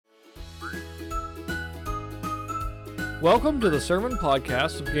Welcome to the Sermon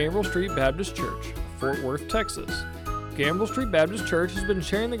Podcast of Gambriel Street Baptist Church, Fort Worth, Texas. Gambriel Street Baptist Church has been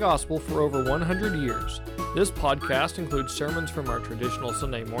sharing the gospel for over 100 years. This podcast includes sermons from our traditional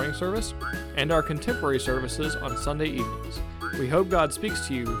Sunday morning service and our contemporary services on Sunday evenings. We hope God speaks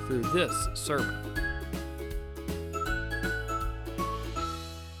to you through this sermon.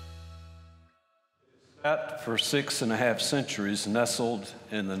 For 6.5 centuries, nestled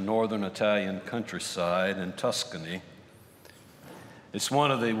in the northern Italian countryside in Tuscany, it's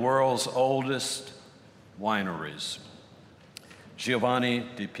one of the world's oldest wineries. Giovanni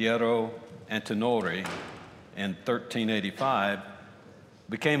di Piero Antinori, in 1385,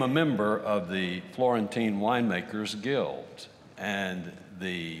 became a member of the Florentine Winemakers Guild, and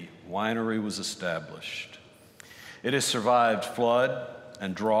the winery was established. It has survived flood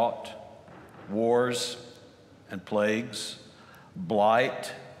and drought, wars and plagues,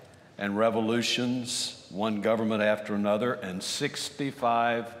 blight and revolutions, one government after another, and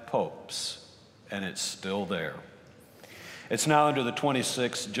 65 popes, and it's still there. It's now under the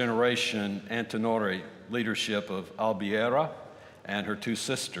 26th generation Antinori leadership of Albiera and her two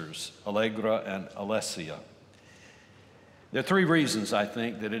sisters, Allegra and Alessia. There are three reasons, I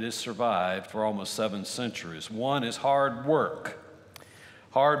think, that it has survived for almost 7 centuries. One is hard work.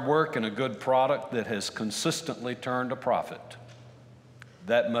 Hard work and a good product that has consistently turned a profit.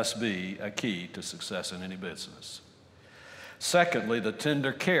 That must be a key to success in any business. Secondly, the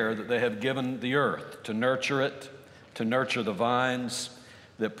tender care that they have given the earth to nurture it, to nurture the vines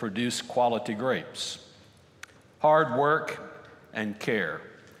that produce quality grapes. Hard work and care.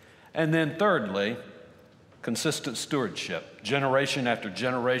 And then thirdly, consistent stewardship. Generation after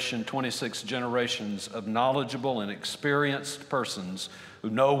generation, 26 generations of knowledgeable and experienced persons who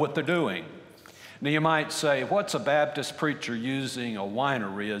know what they're doing. Now you might say, what's a Baptist preacher using a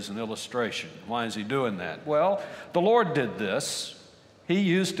winery as an illustration? Why is he doing that? Well, the Lord did this. He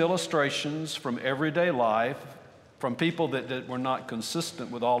used illustrations from everyday life, from people that were not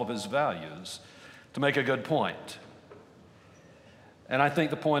consistent with all of his values, to make a good point. And I think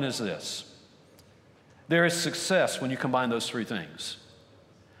the point is this. There is success when you combine those three things.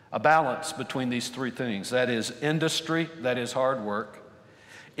 A balance between these three things. That is industry, that is hard work,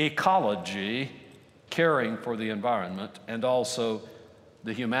 ecology, caring for the environment, and also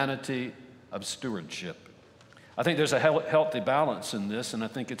the humanity of stewardship. I think there's a healthy balance in this, and I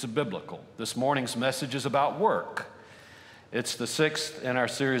think it's biblical. This morning's message is about work. It's the 6th in our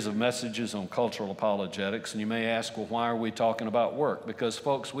series of messages on cultural apologetics, and you may ask, well, why are we talking about work? Because,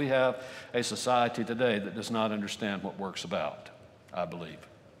 folks, we have a society today that does not understand what work's about, I believe.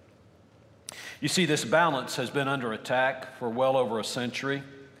 You see, this balance has been under attack for well over a century,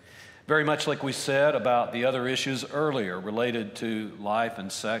 very much like we said about the other issues earlier related to life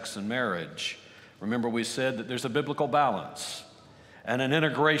and sex and marriage. Remember, we said that there's a biblical balance and an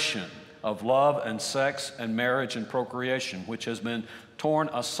integration of love and sex and marriage and procreation, which has been torn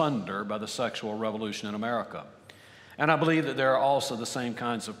asunder by the sexual revolution in America. And I believe that there are also the same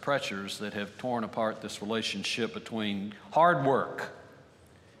kinds of pressures that have torn apart this relationship between hard work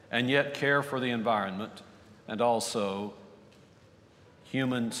and yet care for the environment and also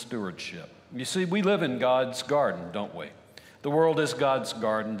human stewardship. You see, we live in God's garden, don't we? The world is God's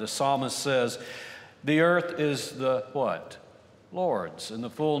garden. The psalmist says, the earth is the what? Lord's, and the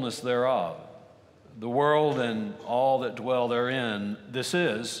fullness thereof. The world and all that dwell therein, this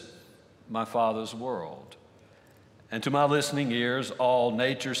is my Father's world. And to my listening ears, all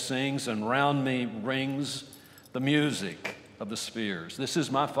nature sings, and round me rings the music of the spheres. This is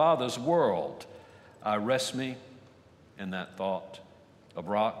my Father's world. I rest me in that thought of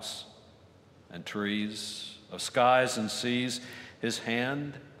rocks and trees, of skies and seas, his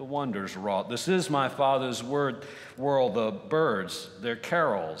hand the wonders wrought. This is my Father's world, the birds, their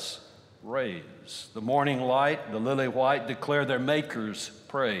carols raise. The morning light, the lily white, declare their Maker's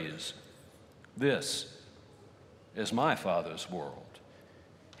praise. This is my Father's world.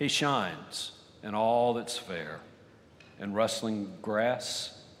 He shines in all that's fair. In rustling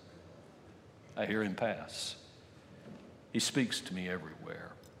grass, I hear him pass. He speaks to me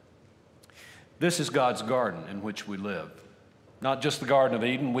everywhere. This is God's garden in which we live. Not just the Garden of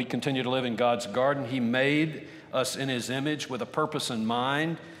Eden. We continue to live in God's garden. He made us in his image with a purpose in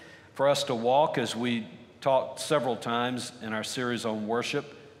mind for us to walk, as we talked several times in our series on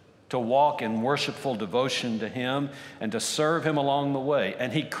worship, to walk in worshipful devotion to him and to serve him along the way.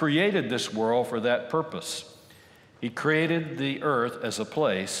 And he created this world for that purpose. He created the earth as a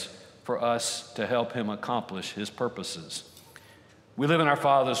place for us to help him accomplish his purposes. We live in our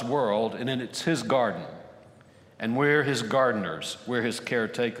Father's world, and it's his garden. And we're his gardeners, we're his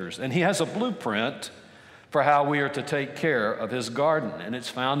caretakers. And he has a blueprint for how we are to take care of his garden, and it's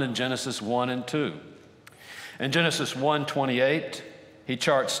found in Genesis 1 and 2. In Genesis 1:28, he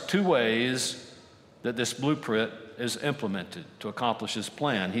charts two ways that this blueprint is implemented to accomplish his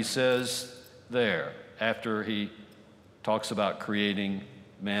plan. He says there, after he talks about creating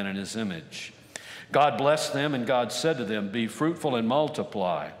man in his image, God blessed them, and God said to them, "Be fruitful and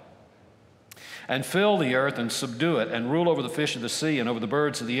multiply, and fill the earth and subdue it, and rule over the fish of the sea and over the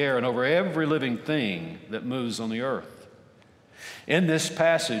birds of the air and over every living thing that moves on the earth." In this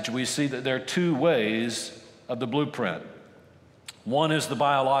passage, we see that there are two ways of the blueprint. One is the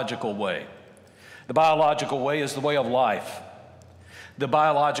biological way. The biological way is the way of life. The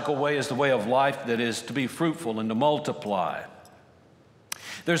biological way is the way of life that is to be fruitful and to multiply.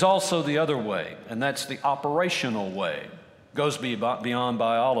 There's also the other way, and that's the operational way. Goes beyond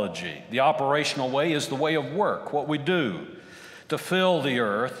biology. The operational way is the way of work, what we do to fill the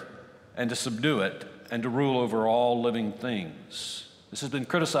earth and to subdue it and to rule over all living things. This has been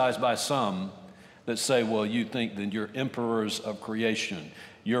criticized by some that say, well, you think that you're emperors of creation,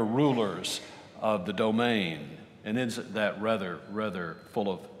 you're rulers of the domain. And isn't that rather full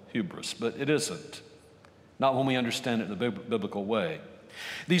of hubris? But it isn't. Not when we understand it in the biblical way.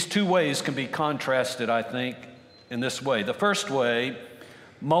 These two ways can be contrasted, I think, in this way. The first way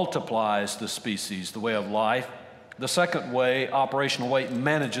multiplies the species, the way of life. The second way, operational way,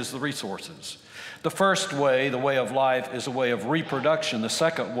 manages the resources. The first way, the way of life, is a way of reproduction. The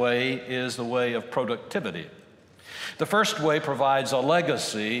second way is the way of productivity. The first way provides a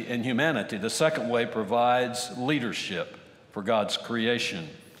legacy in humanity. The second way provides leadership for God's creation.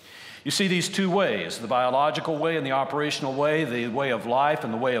 You see these two ways, the biological way and the operational way, the way of life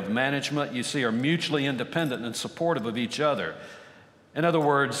and the way of management, you see, are mutually independent and supportive of each other. In other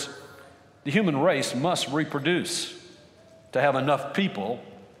words, the human race must reproduce to have enough people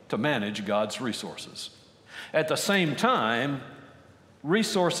to manage God's resources. At the same time,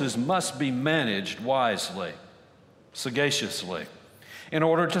 resources must be managed wisely, sagaciously, in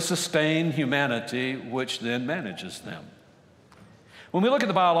order to sustain humanity, which then manages them. When we look at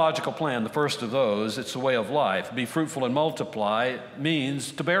the biological plan, the first of those, it's the way of life. Be fruitful and multiply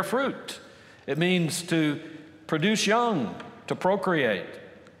means to bear fruit. It means to produce young, to procreate.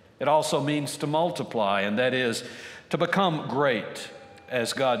 It also means to multiply, and that is to become great,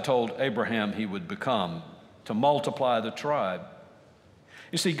 as God told Abraham he would become, to multiply the tribe.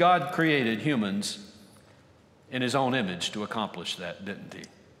 You see, God created humans in his own image to accomplish that, didn't he?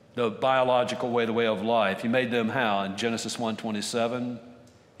 The biological way, the way of life. He made them how? In Genesis 1:27,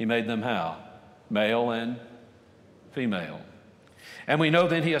 he made them how? Male and female. And we know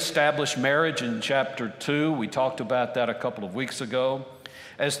then he established marriage in chapter 2. We talked about that a couple of weeks ago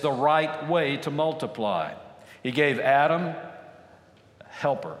as the right way to multiply. He gave Adam a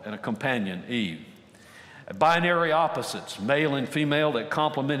helper and a companion, Eve. Binary opposites, male and female, that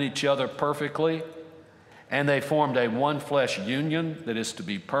complement each other perfectly. And they formed a one-flesh union that is to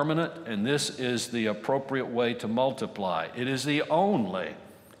be permanent, and this is the appropriate way to multiply. It is the only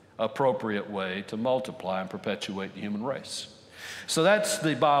appropriate way to multiply and perpetuate the human race. So that's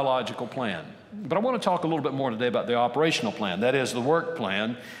the biological plan. But I want to talk a little bit more today about the operational plan, that is the work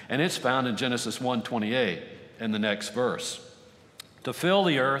plan, and it's found in Genesis 1:28 in the next verse. To fill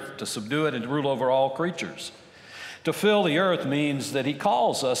the earth, to subdue it, and to rule over all creatures. To fill the earth means that he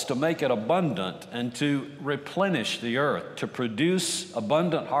calls us to make it abundant and to replenish the earth, to produce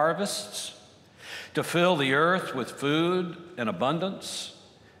abundant harvests, to fill the earth with food in abundance,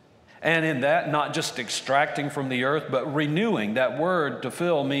 and in that, not just extracting from the earth, but renewing. That word, to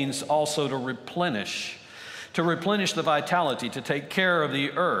fill, means also to replenish the vitality, to take care of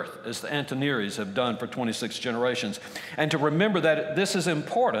the earth, as the Antoneres have done for 26 generations, and to remember that this is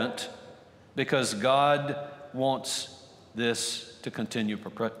important because God wants this to continue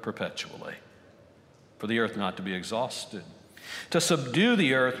perpetually, for the earth not to be exhausted. To subdue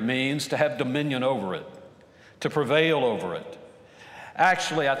the earth means to have dominion over it, to prevail over it.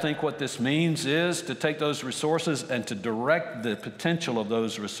 Actually, I think what this means is to take those resources and to direct the potential of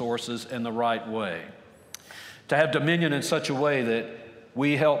those resources in the right way. To have dominion in such a way that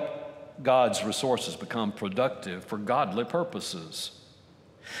we help God's resources become productive for godly purposes.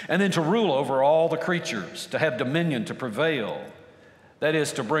 And then to rule over all the creatures, to have dominion, to prevail. That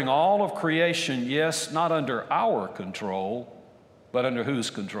is, to bring all of creation, yes, not under our control, but under whose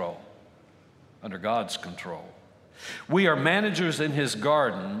control? Under God's control. We are managers in his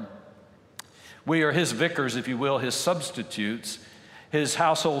garden. We are his vicars, if you will, his substitutes, his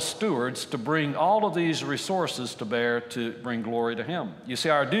household stewards, to bring all of these resources to bear to bring glory to him. You see,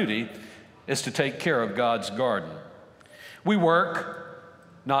 our duty is to take care of God's garden. We work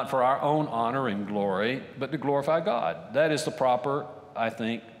not for our own honor and glory, but to glorify God. That is the proper, I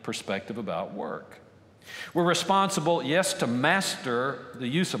think, perspective about work. We're responsible, yes, to master the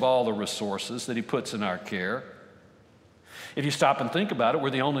use of all the resources that He puts in our care. If you stop and think about it, we're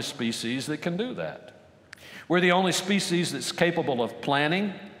the only species that can do that. We're the only species that's capable of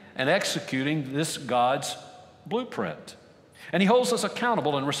planning and executing this God's blueprint. And He holds us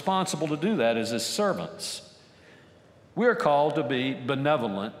accountable and responsible to do that as His servants. We're called to be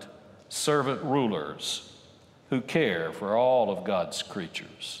benevolent servant rulers who care for all of God's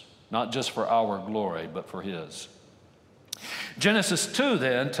creatures, not just for our glory, but for His. Genesis 2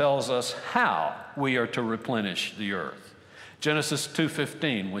 then tells us how we are to replenish the earth. Genesis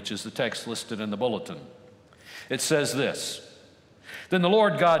 2:15, which is the text listed in the bulletin. It says this: "Then the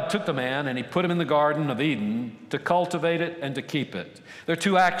Lord God took the man and He put him in the Garden of Eden to cultivate it and to keep it." There are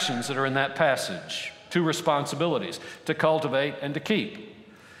two actions that are in that passage, two responsibilities: to cultivate and to keep.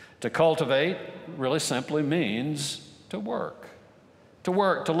 To cultivate really simply means to work. To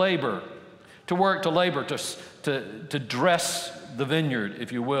work, to labor. To work, to labor, to dress the vineyard,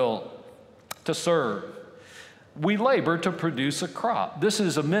 if you will, to serve. We labor to produce a crop. This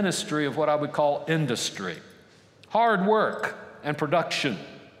is a ministry of what I would call industry. Hard work and production.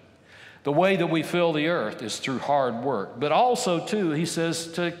 The way that we fill the earth is through hard work. But also, too, he says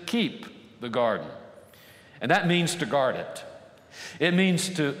to keep the garden. And that means to guard it. It means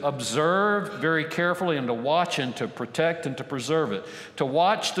to observe very carefully and to watch and to protect and to preserve it. To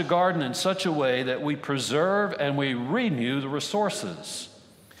watch the garden in such a way that we preserve and we renew the resources.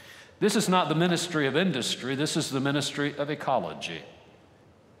 This is not the ministry of industry. This is the ministry of ecology,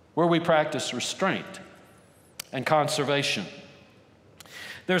 where we practice restraint and conservation.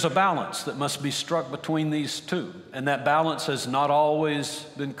 There's a balance that must be struck between these two, and that balance has not always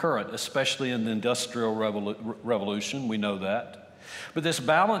been current, especially in the Industrial Revolution. We know that. But this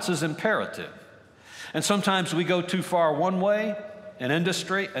balance is imperative. And sometimes we go too far one way in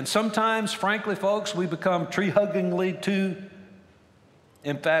industry, and sometimes, frankly, folks, we become tree-huggingly too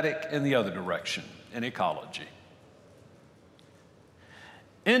emphatic in the other direction, in ecology.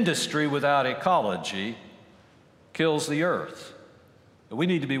 Industry without ecology kills the earth. We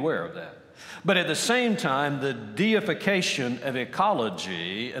need to be aware of that. But at the same time, the deification of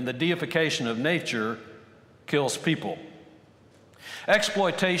ecology and the deification of nature kills people.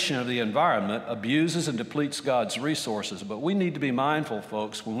 Exploitation of the environment abuses and depletes God's resources. But we need to be mindful,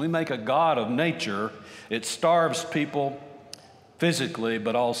 folks, when we make a God of nature, it starves people physically,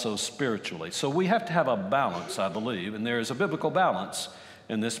 but also spiritually. So we have to have a balance, I believe, and there is a biblical balance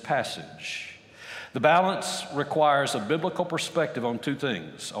in this passage. The balance requires a biblical perspective on two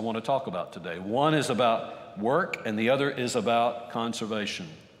things I want to talk about today. One is about work, and the other is about conservation.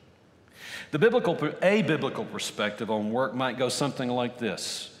 A biblical perspective on work might go something like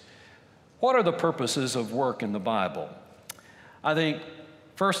this. What are the purposes of work in the Bible? I think,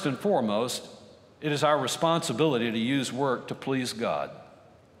 first and foremost, it is our responsibility to use work to please God.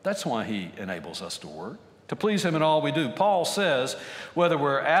 That's why He enables us to work, to please Him in all we do. Paul says, whether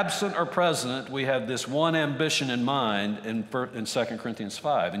we're absent or present, we have this one ambition in mind in 2 Corinthians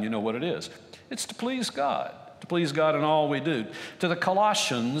 5, and you know what it is. It's to please God in all we do. To the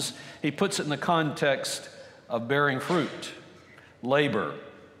Colossians, he puts it in the context of bearing fruit, labor,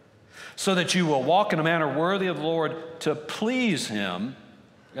 so that you will walk in a manner worthy of the Lord to please Him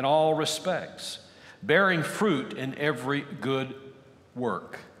in all respects, bearing fruit in every good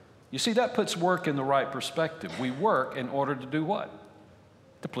work. You see, that puts work in the right perspective. We work in order to do what?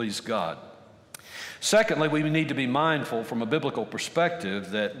 To please God. Secondly, we need to be mindful from a biblical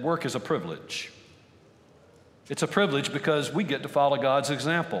perspective that work is a privilege. It's a privilege because we get to follow God's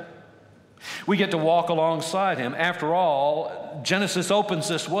example. We get to walk alongside Him. After all, Genesis opens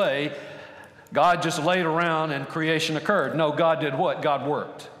this way. God just laid around and creation occurred. No, God did what? God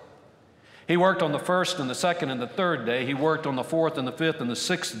worked. He worked on the first and the second and the third day. He worked on the fourth and the fifth and the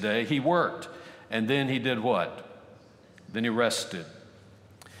sixth day. He worked. And then He did what? Then He rested.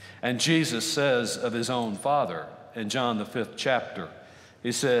 And Jesus says of His own Father in John the 5th chapter,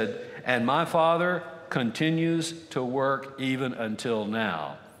 He said, "And my Father continues to work even until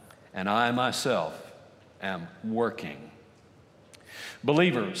now, and I myself am working."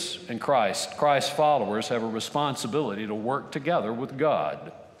 Believers in Christ, Christ's followers, have a responsibility to work together with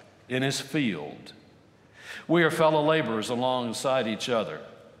God in His field. We are fellow laborers alongside each other.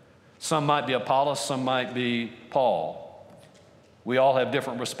 Some might be Apollos, some might be Paul. We all have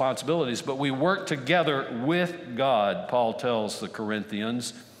different responsibilities, but we work together with God, Paul tells the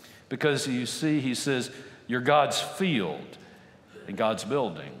Corinthians, because you see, he says, you're God's field and God's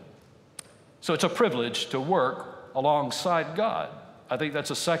building. So it's a privilege to work alongside God. I think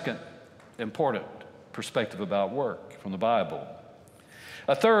that's a second important perspective about work from the Bible.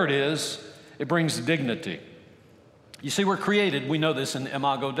 A third is it brings dignity. You see, we're created, we know this in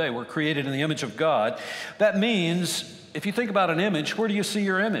Imago Dei, we're created in the image of God. That means, if you think about an image, where do you see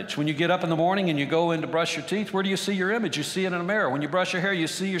your image? When you get up in the morning and you go in to brush your teeth, where do you see your image? You see it in a mirror. When you brush your hair, you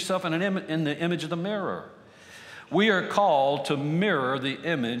see yourself in the image of the mirror. We are called to mirror the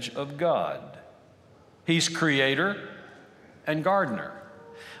image of God. He's creator and gardener.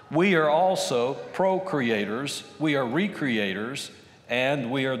 We are also procreators, we are recreators,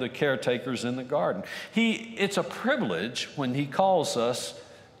 and we are the caretakers in the garden. It's a privilege when he calls us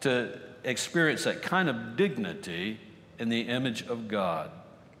to experience that kind of dignity in the image of God.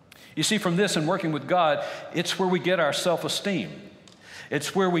 You see, from this and working with God, it's where we get our self-esteem.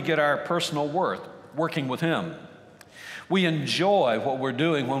 It's where we get our personal worth, working with him. We enjoy what we're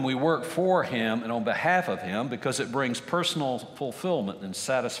doing when we work for him and on behalf of him because it brings personal fulfillment and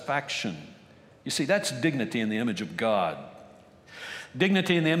satisfaction. You see, that's dignity in the image of God.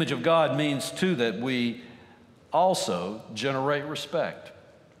 Dignity in the image of God means, too, that we also generate respect.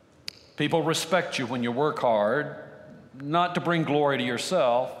 People respect you when you work hard, not to bring glory to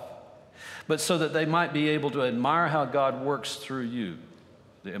yourself, but so that they might be able to admire how God works through you,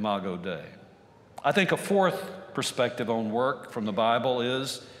 the Imago Dei. I think a fourth perspective on work from the Bible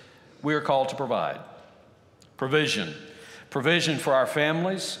is we are called to provide. Provision. Provision for our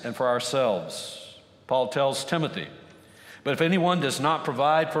families and for ourselves. Paul tells Timothy, but if anyone does not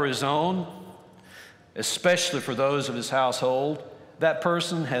provide for his own, especially for those of his household, that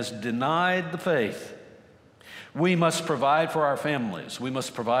person has denied the faith. We must provide for our families. We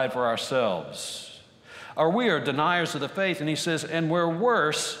must provide for ourselves. Or we are deniers of the faith, and he says, and we're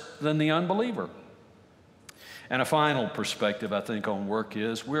worse than the unbeliever. And a final perspective, I think, on work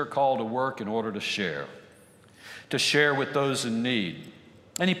is we're called to work in order to share with those in need.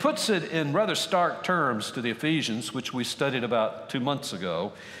 And he puts it in rather stark terms to the Ephesians, which we studied about 2 months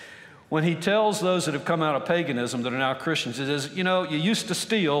ago, when he tells those that have come out of paganism that are now Christians, he says, you know, you used to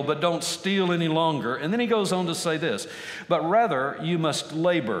steal, but don't steal any longer. And then he goes on to say this, but rather you must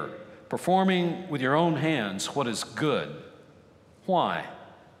labor, performing with your own hands what is good. Why?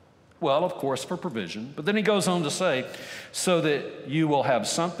 Well, of course, for provision. But then he goes on to say, so that you will have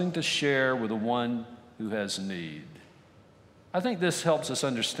something to share with the one who has need. I think this helps us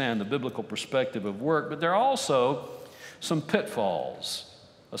understand the biblical perspective of work, but there are also some pitfalls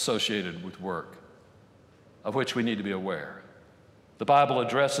associated with work of which we need to be aware. The Bible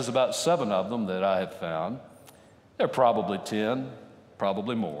addresses about 7 of them that I have found. There are probably 10,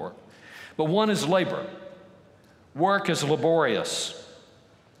 probably more. But one is labor. Work is laborious.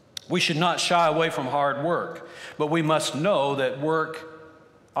 We should not shy away from hard work, but we must know that work,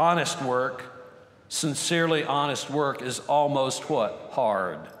 honest work, sincerely honest work is almost what?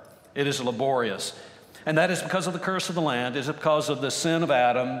 Hard. It is laborious. And that is because of the curse of the land. It is because of the sin of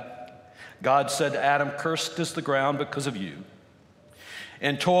Adam. God said to Adam, cursed is the ground because of you.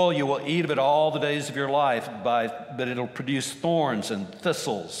 In toil you will eat of it all the days of your life, but it'll produce thorns and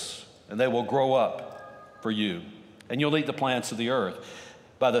thistles, and they will grow up for you. And you'll eat the plants of the earth.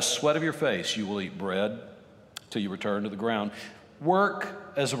 By the sweat of your face you will eat bread till you return to the ground.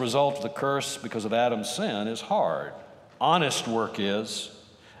 Work as a result of the curse because of Adam's sin is hard. Honest work is.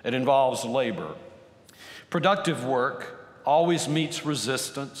 It involves labor. Productive work always meets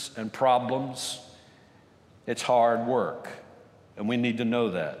resistance and problems. It's hard work, and we need to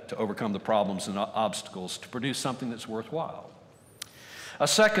know that to overcome the problems and obstacles to produce something that's worthwhile. A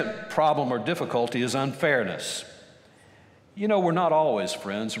second problem or difficulty is unfairness. You know, we're not always,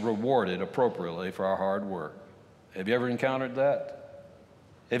 friends, rewarded appropriately for our hard work. Have you ever encountered that?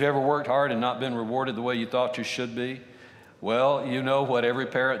 Have you ever worked hard and not been rewarded the way you thought you should be? Well, you know what every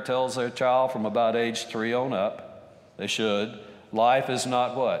parent tells their child from about age 3 on up. They should. Life is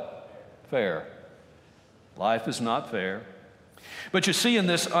not what? Fair. Life is not fair. But you see, in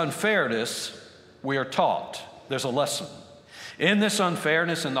this unfairness, we are taught. There's a lesson. In this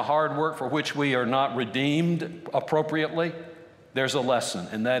unfairness and the hard work for which we are not redeemed appropriately, there's a lesson,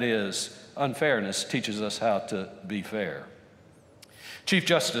 and that is unfairness teaches us how to be fair. Chief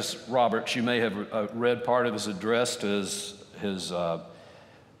Justice Roberts, you may have read part of his address to his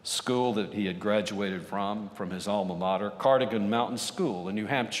school that he had graduated from his alma mater, Cardigan Mountain School in New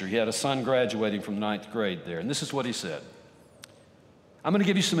Hampshire. He had a son graduating from 9th grade there, and this is what he said. I'm going to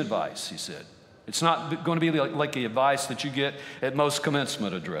give you some advice, he said. It's not going to be like the advice that you get at most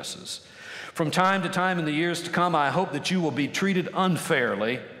commencement addresses. From time to time in the years to come, I hope that you will be treated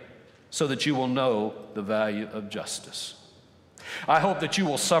unfairly so that you will know the value of justice. I hope that you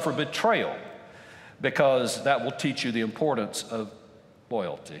will suffer betrayal because that will teach you the importance of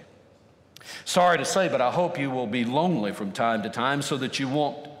loyalty. Sorry to say, but I hope you will be lonely from time to time so that you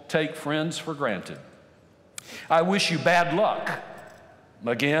won't take friends for granted. I wish you bad luck,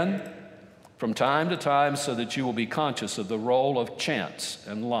 again, from time to time so that you will be conscious of the role of chance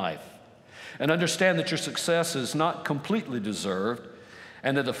in life and understand that your success is not completely deserved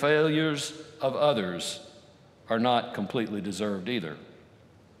and that the failures of others are not completely deserved either.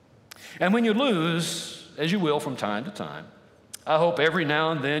 And when you lose, as you will from time to time, I hope every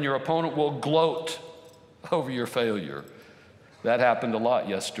now and then your opponent will gloat over your failure. That happened a lot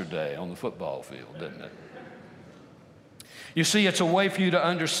yesterday on the football field, didn't it? You see, it's a way for you to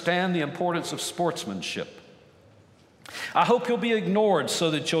understand the importance of sportsmanship. I hope you'll be ignored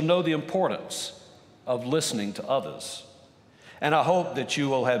so that you'll know the importance of listening to others. And I hope that you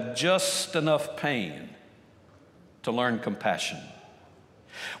will have just enough pain to learn compassion.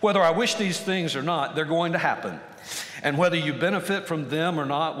 Whether I wish these things or not, they're going to happen. And whether you benefit from them or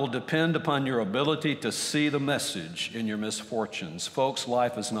not will depend upon your ability to see the message in your misfortunes. Folks,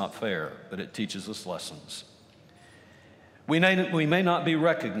 life is not fair, but it teaches us lessons. We may not be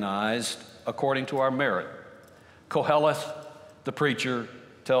recognized according to our merit. Koheleth, the preacher,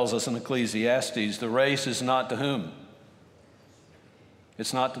 tells us in Ecclesiastes, the race is not to whom?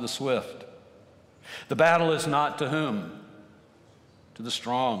 It's not to the swift. The battle is not to whom? To the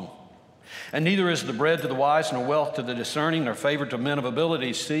strong. And neither is the bread to the wise, nor wealth to the discerning, nor favor to men of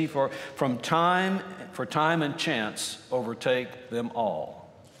ability. See, for time and chance overtake them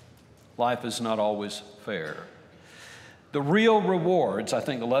all. Life is not always fair. The real rewards, I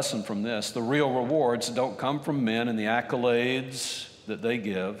think the lesson from this, the real rewards don't come from men and the accolades that they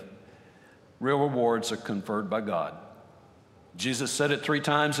give. Real rewards are conferred by God. Jesus said it 3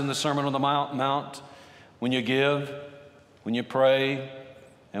 times in the Sermon on the Mount. When you give, when you pray,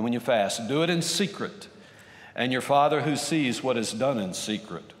 and when you fast, do it in secret. And your Father who sees what is done in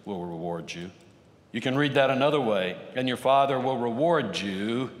secret will reward you. You can read that another way. And your Father will reward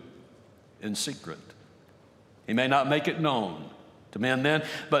you in secret. He may not make it known to men then,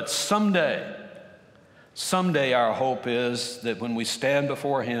 but someday our hope is that when we stand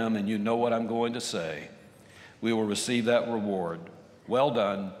before Him, and you know what I'm going to say, we will receive that reward. Well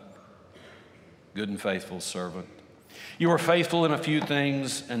done, good and faithful servant. You were faithful in a few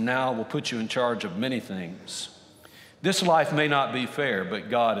things, and now we'll put you in charge of many things. This life may not be fair, but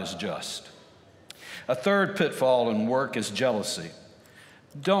God is just. A third pitfall in work is jealousy.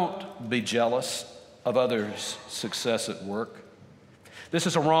 Don't be jealous of others' success at work. This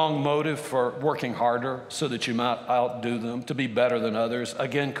is a wrong motive for working harder so that you might outdo them, to be better than others.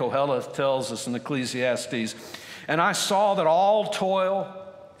 Again, Koheleth tells us in Ecclesiastes, and I saw that all toil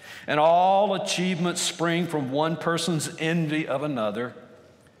and all achievement spring from one person's envy of another.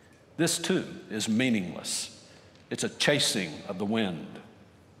 This too is meaningless. It's a chasing of the wind.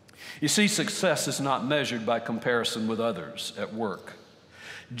 You see, success is not measured by comparison with others at work.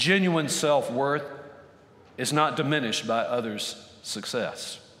 Genuine self-worth is not diminished by others'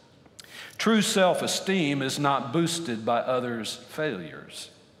 success. True self-esteem is not boosted by others' failures.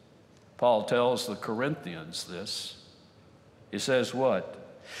 Paul tells the Corinthians this. He says what?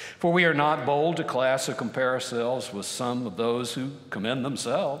 For we are not bold to class or compare ourselves with some of those who commend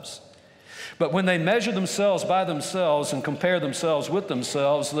themselves. But when they measure themselves by themselves and compare themselves with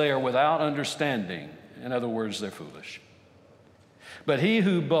themselves, they are without understanding. In other words, they're foolish. But he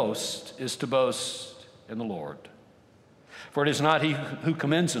who boasts is to boast in the Lord. For it is not he who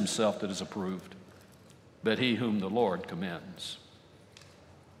commends himself that is approved, but he whom the Lord commends.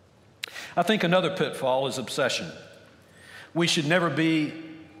 I think another pitfall is obsession. We should never be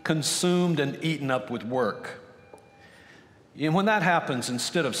consumed and eaten up with work. And when that happens,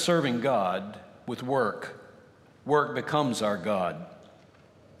 instead of serving God with work becomes our God.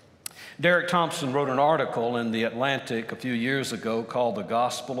 Derek Thompson wrote an article in The Atlantic a few years ago called The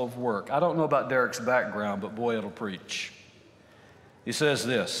Gospel of Work. I don't know about Derek's background, but boy, it'll preach. He says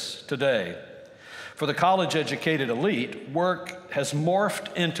this, today, for the college-educated elite, work has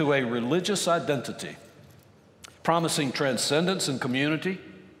morphed into a religious identity, promising transcendence and community,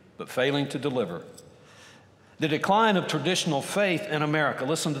 but failing to deliver. The decline of traditional faith in America,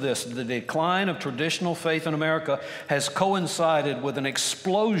 listen to this, the decline of traditional faith in America has coincided with an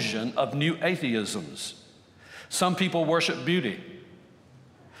explosion of new atheisms. Some people worship beauty.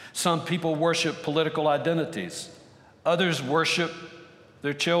 Some people worship political identities. Others worship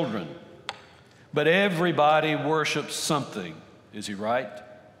their children. But everybody worships something. Is he right?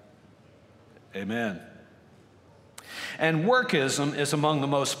 Amen. And workism is among the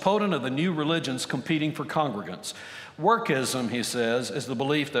most potent of the new religions competing for congregants. Workism, he says, is the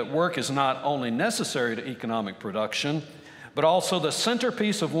belief that work is not only necessary to economic production, but also the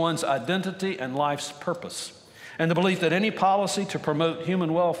centerpiece of one's identity and life's purpose, and the belief that any policy to promote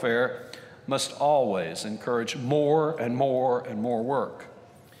human welfare must always encourage more and more and more work.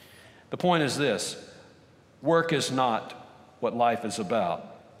 The point is this: work is not what life is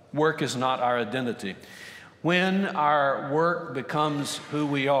about. Work is not our identity. When our work becomes who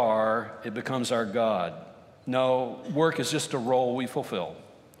we are, it becomes our God. No, work is just a role we fulfill.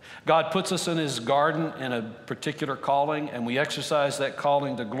 God puts us in His garden in a particular calling, and we exercise that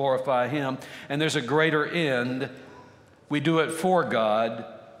calling to glorify Him. And there's a greater end. We do it for God,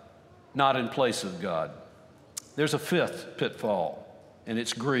 not in place of God. There's a fifth pitfall, and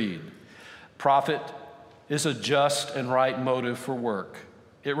it's greed. Profit is a just and right motive for work.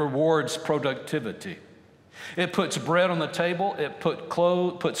 It rewards productivity. It puts bread on the table. It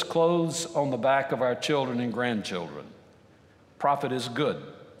puts clothes on the back of our children and grandchildren. Profit is good.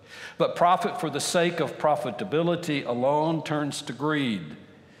 But profit for the sake of profitability alone turns to greed,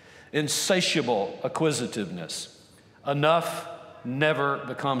 insatiable acquisitiveness. Enough never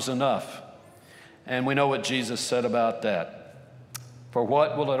becomes enough. And we know what Jesus said about that. For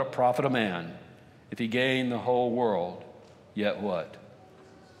what will it profit a man if he gain the whole world, yet what?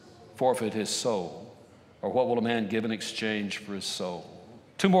 Forfeit his soul. Or what will a man give in exchange for his soul?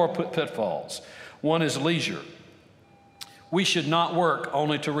 Two more pitfalls. One is leisure. We should not work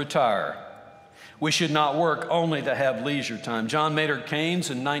only to retire. We should not work only to have leisure time. John Maynard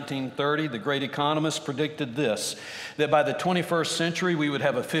Keynes in 1930, the great economist, predicted this, that by the 21st century we would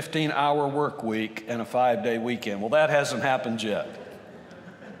have a 15-hour work week and a 5-day weekend. Well, that hasn't happened yet.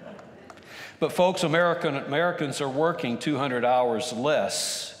 But folks, Americans are working 200 hours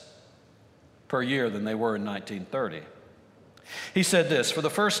less per year than they were in 1930. He said this: for the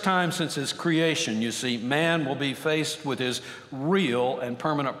first time since his creation, you see, man will be faced with his real and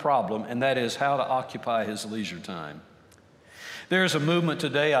permanent problem, and that is how to occupy his leisure time. There's a movement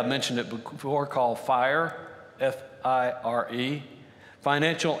today, I've mentioned it before, called FIRE, F-I-R-E,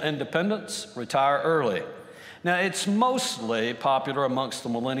 Financial Independence, Retire Early. Now, it's mostly popular amongst the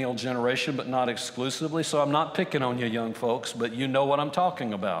millennial generation, but not exclusively, so I'm not picking on you young folks, but you know what I'm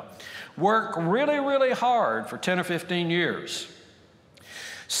talking about. Work really, really hard for 10 or 15 years.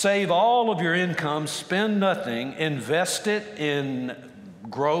 Save all of your income, spend nothing, invest it in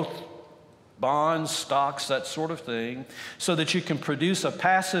growth, bonds, stocks, that sort of thing, so that you can produce a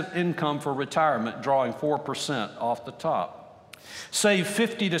passive income for retirement, drawing 4% off the top. Save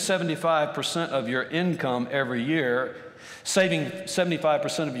 50 to 75% of your income every year. Saving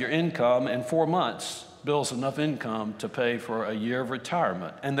 75% of your income in 4 months builds enough income to pay for a year of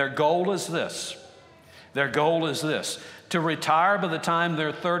retirement. And their goal is this. Their goal is this: to retire by the time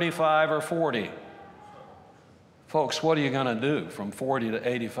they're 35 or 40. Folks, what are you going to do from 40 to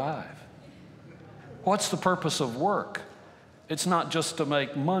 85? What's the purpose of work? It's not just to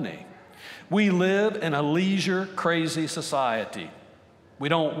make money. We live in a leisure-crazy society. We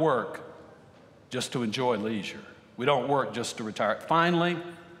don't work just to enjoy leisure. We don't work just to retire. Finally,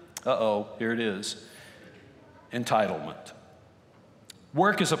 here it is, entitlement.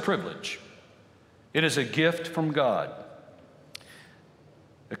 Work is a privilege. It is a gift from God.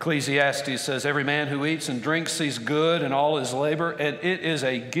 Ecclesiastes says, every man who eats and drinks sees good in all his labor, and it is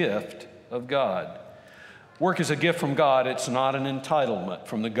a gift of God. Work is a gift from God. It's not an entitlement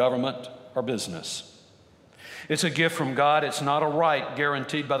from the government or business. It's a gift from God. It's not a right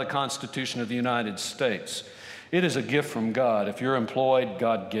guaranteed by the Constitution of the United States. It is a gift from God. If you're employed,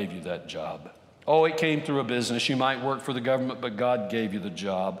 God gave you that job. Oh, it came through a business. You might work for the government, but God gave you the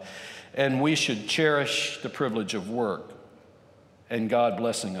job. And we should cherish the privilege of work and God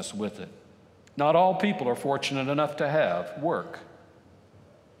blessing us with it. Not all people are fortunate enough to have work.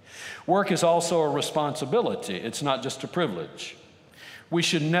 Work is also a responsibility. It's not just a privilege. We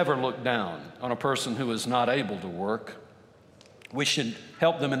should never look down on a person who is not able to work. We should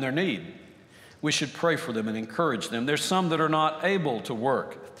help them in their need. We should pray for them and encourage them. There's some that are not able to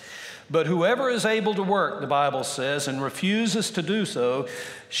work. But whoever is able to work, the Bible says, and refuses to do so,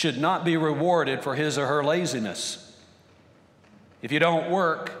 should not be rewarded for his or her laziness. If you don't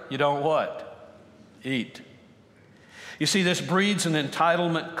work, you don't what? Eat. You see, this breeds an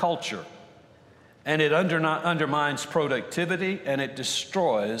entitlement culture. And it undermines productivity, and it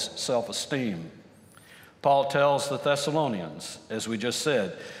destroys self-esteem. Paul tells the Thessalonians, as we just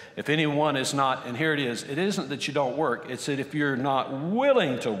said, if anyone is not, and here it isn't that you don't work, it's that if you're not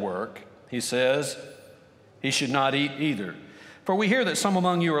willing to work, he says, he should not eat either. For we hear that some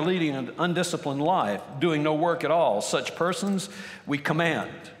among you are leading an undisciplined life, doing no work at all. Such persons we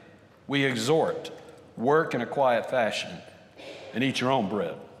command, we exhort, work in a quiet fashion, and eat your own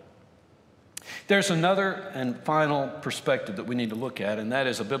bread. There's another and final perspective that we need to look at, and that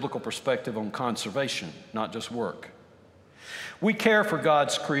is a biblical perspective on conservation, not just work. We care for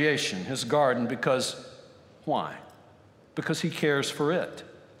God's creation, His garden, because why? Because He cares for it.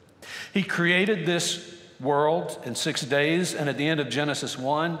 He created this world in 6 days, and at the end of Genesis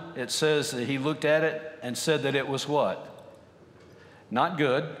 1, it says that He looked at it and said that it was what? Not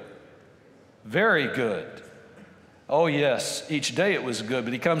good, very good. Oh yes, each day it was good,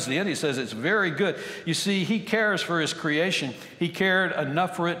 but He comes to the end, He says it's very good. You see, He cares for His creation. He cared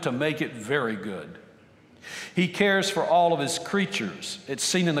enough for it to make it very good. He cares for all of His creatures. It's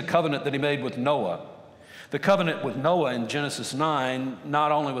seen in the covenant that He made with Noah. The covenant with Noah in Genesis 9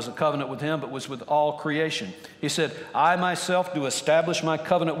 not only was a covenant with him, but was with all creation. He said, I myself do establish my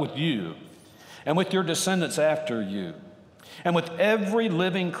covenant with you and with your descendants after you, and with every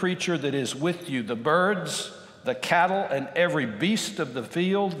living creature that is with you, the birds, the cattle, and every beast of the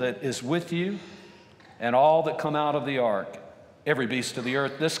field that is with you, and all that come out of the ark, every beast of the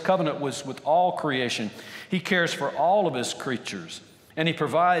earth. This covenant was with all creation. He cares for all of His creatures, and He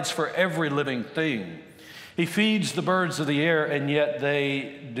provides for every living thing. He feeds the birds of the air, and yet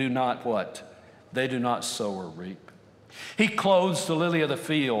they do not what? They do not sow or reap. He clothes the lily of the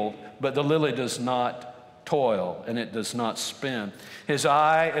field, but the lily does not toil, and it does not spin. His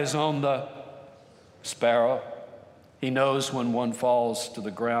eye is on the sparrow. He knows when one falls to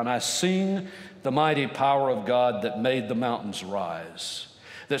the ground. I sing the mighty power of God that made the mountains rise,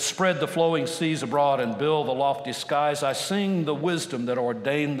 that spread the flowing seas abroad and build the lofty skies. I sing the wisdom that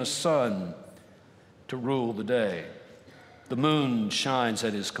ordained the sun to rule the day. The moon shines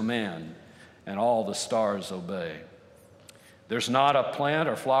at His command, and all the stars obey. There's not a plant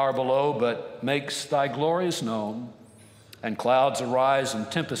or flower below, but makes Thy glories known, and clouds arise and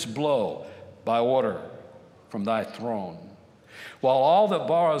tempests blow by order from Thy throne. While all that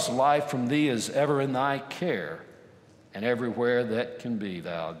borrows life from Thee is ever in Thy care, and everywhere that can be,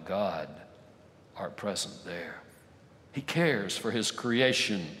 Thou, God, art present there. He cares for His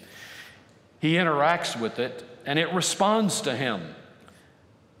creation. He interacts with it, and it responds to Him.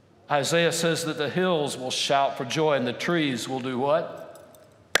 Isaiah says that the hills will shout for joy, and the trees will do what?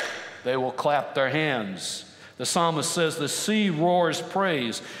 They will clap their hands. The psalmist says the sea roars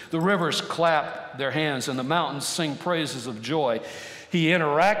praise, the rivers clap their hands, and the mountains sing praises of joy. He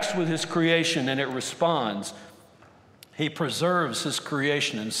interacts with His creation, and it responds. He preserves His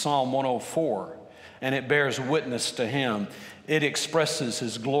creation in Psalm 104, and it bears witness to Him. It expresses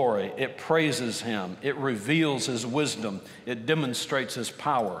His glory. It praises Him. It reveals His wisdom. It demonstrates His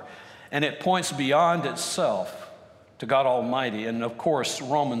power. And it points beyond itself to God Almighty. And of course,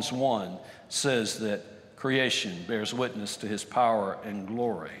 Romans 1 says that creation bears witness to His power and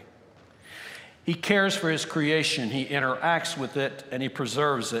glory. He cares for His creation. He interacts with it, and He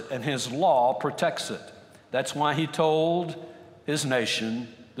preserves it. And His law protects it. That's why He told His nation,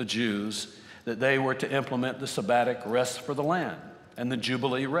 the Jews, that they were to implement the Sabbatic rest for the land and the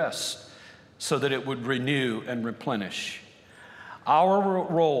Jubilee rest so that it would renew and replenish. Our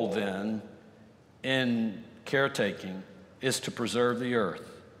role then in caretaking is to preserve the earth.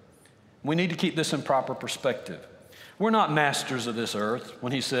 We need to keep this in proper perspective. We're not masters of this earth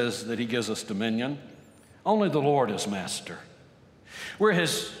when He says that He gives us dominion. Only the Lord is master. We're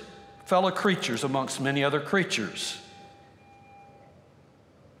His fellow creatures amongst many other creatures.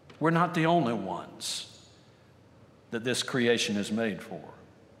 We're not the only ones that this creation is made for.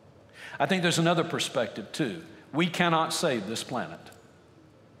 I think there's another perspective too. We cannot save this planet.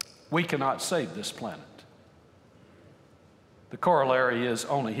 We cannot save this planet. The corollary is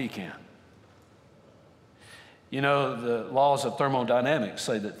only He can. You know, the laws of thermodynamics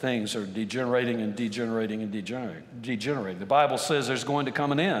say that things are degenerating and degenerating and degenerating. The Bible says there's going to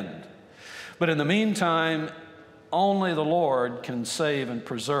come an end. But in the meantime, only the Lord can save and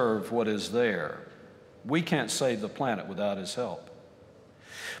preserve what is there. We can't save the planet without His help.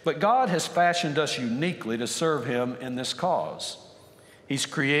 But God has fashioned us uniquely to serve Him in this cause. He's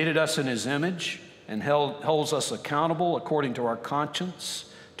created us in His image and holds us accountable according to our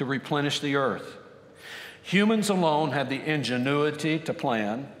conscience to replenish the earth. Humans alone have the ingenuity to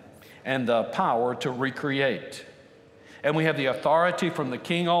plan and the power to recreate. And we have the authority from the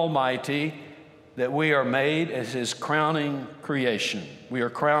King Almighty that we are made as His crowning creation. We are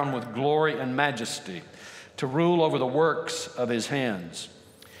crowned with glory and majesty to rule over the works of His hands,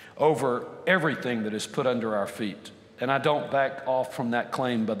 over everything that is put under our feet. And I don't back off from that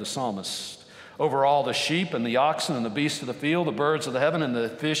claim by the psalmist. Over all the sheep and the oxen and the beasts of the field, the birds of the heaven and the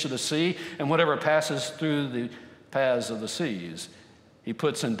fish of the sea, and whatever passes through the paths of the seas, He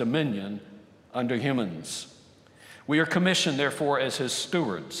puts in dominion under humans. We are commissioned, therefore, as his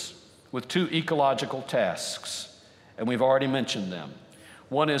stewards with two ecological tasks, and we've already mentioned them.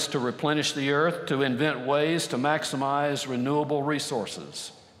 One is to replenish the earth, to invent ways to maximize renewable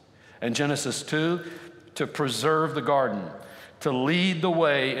resources. And Genesis 2, to preserve the garden, to lead the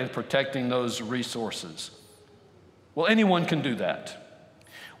way in protecting those resources. Well, anyone can do that.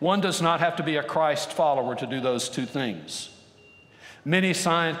 One does not have to be a Christ follower to do those two things. Many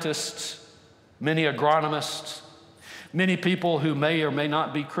scientists, many agronomists, many people who may or may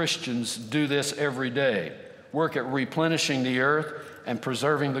not be Christians do this every day, work at replenishing the earth and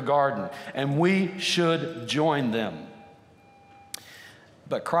preserving the garden, and we should join them.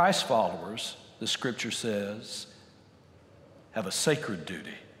 But Christ followers, the scripture says, have a sacred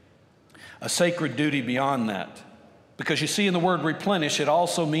duty beyond that. Because you see, in the word replenish, it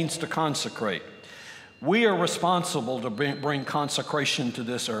also means to consecrate. We are responsible to bring consecration to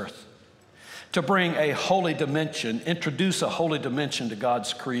this earth, to bring a holy dimension, introduce a holy dimension to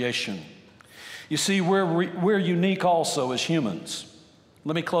God's creation. You see, we're unique also as humans.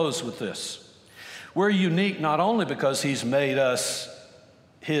 Let me close with this. We're unique not only because he's made us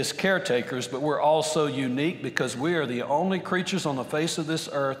his caretakers, but we're also unique because we are the only creatures on the face of this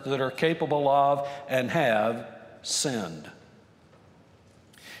earth that are capable of and have sinned.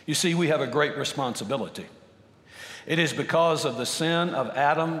 You see, we have a great responsibility. It is because of the sin of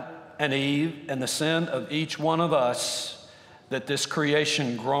Adam and Eve and the sin of each one of us that this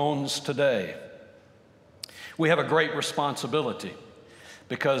creation groans today. We have a great responsibility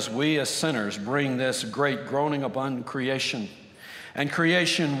because we as sinners bring this great groaning upon creation. And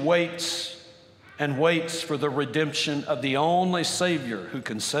creation waits and waits for the redemption of the only Savior who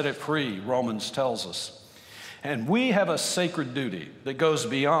can set it free, Romans tells us. And we have a sacred duty that goes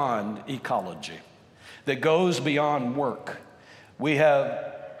beyond ecology, that goes beyond work. We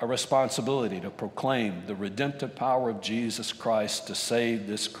have a responsibility to proclaim the redemptive power of Jesus Christ to save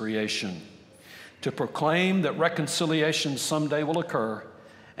this creation, to proclaim that reconciliation someday will occur,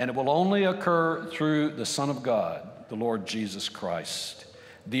 and it will only occur through the Son of God, the Lord Jesus Christ,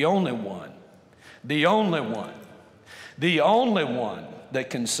 the only one that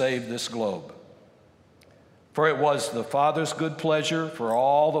can save this globe. For it was the Father's good pleasure for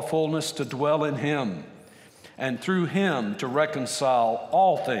all the fullness to dwell in him, and through him to reconcile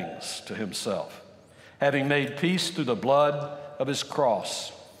all things to himself, having made peace through the blood of his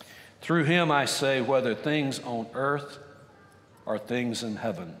cross. Through him, I say, whether things on earth or things in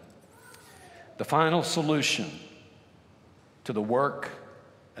heaven. The final solution to the work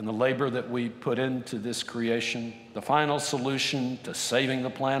and the labor that we put into this creation, the final solution to saving the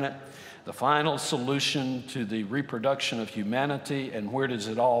planet, the final solution to the reproduction of humanity, and where does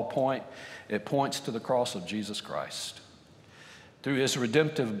it all point? It points to the cross of Jesus Christ. Through his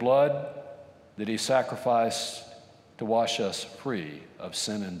redemptive blood that he sacrificed to wash us free of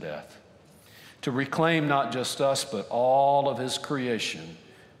sin and death. To reclaim not just us, but all of his creation,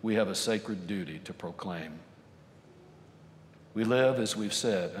 we have a sacred duty to proclaim. We live, as we've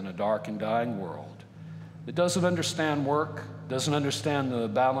said, in a dark and dying world that doesn't understand work, doesn't understand the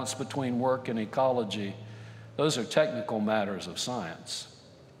balance between work and ecology. Those are technical matters of science.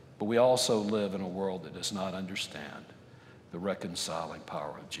 But we also live in a world that does not understand the reconciling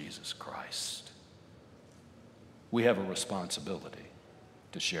power of Jesus Christ. We have a responsibility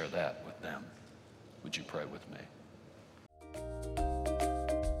to share that with them. Would you pray with me?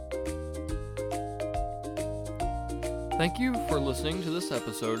 Thank you for listening to this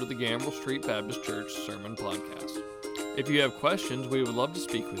episode of the Gambrill Street Baptist Church Sermon Podcast. If you have questions, we would love to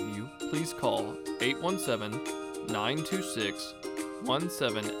speak with you. Please call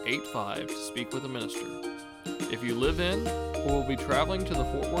 817-926-1785 to speak with a minister. If you live in or will be traveling to the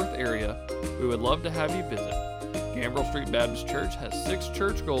Fort Worth area, we would love to have you visit. Gambrill Street Baptist Church has 6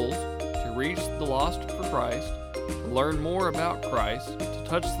 church goals: to reach the lost for Christ, to learn more about Christ, to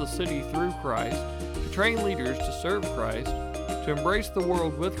touch the city through Christ, to train leaders to serve Christ, to embrace the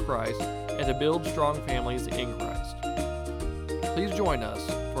world with Christ, and to build strong families in Christ. Please join us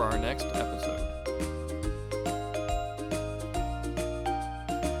for our next episode.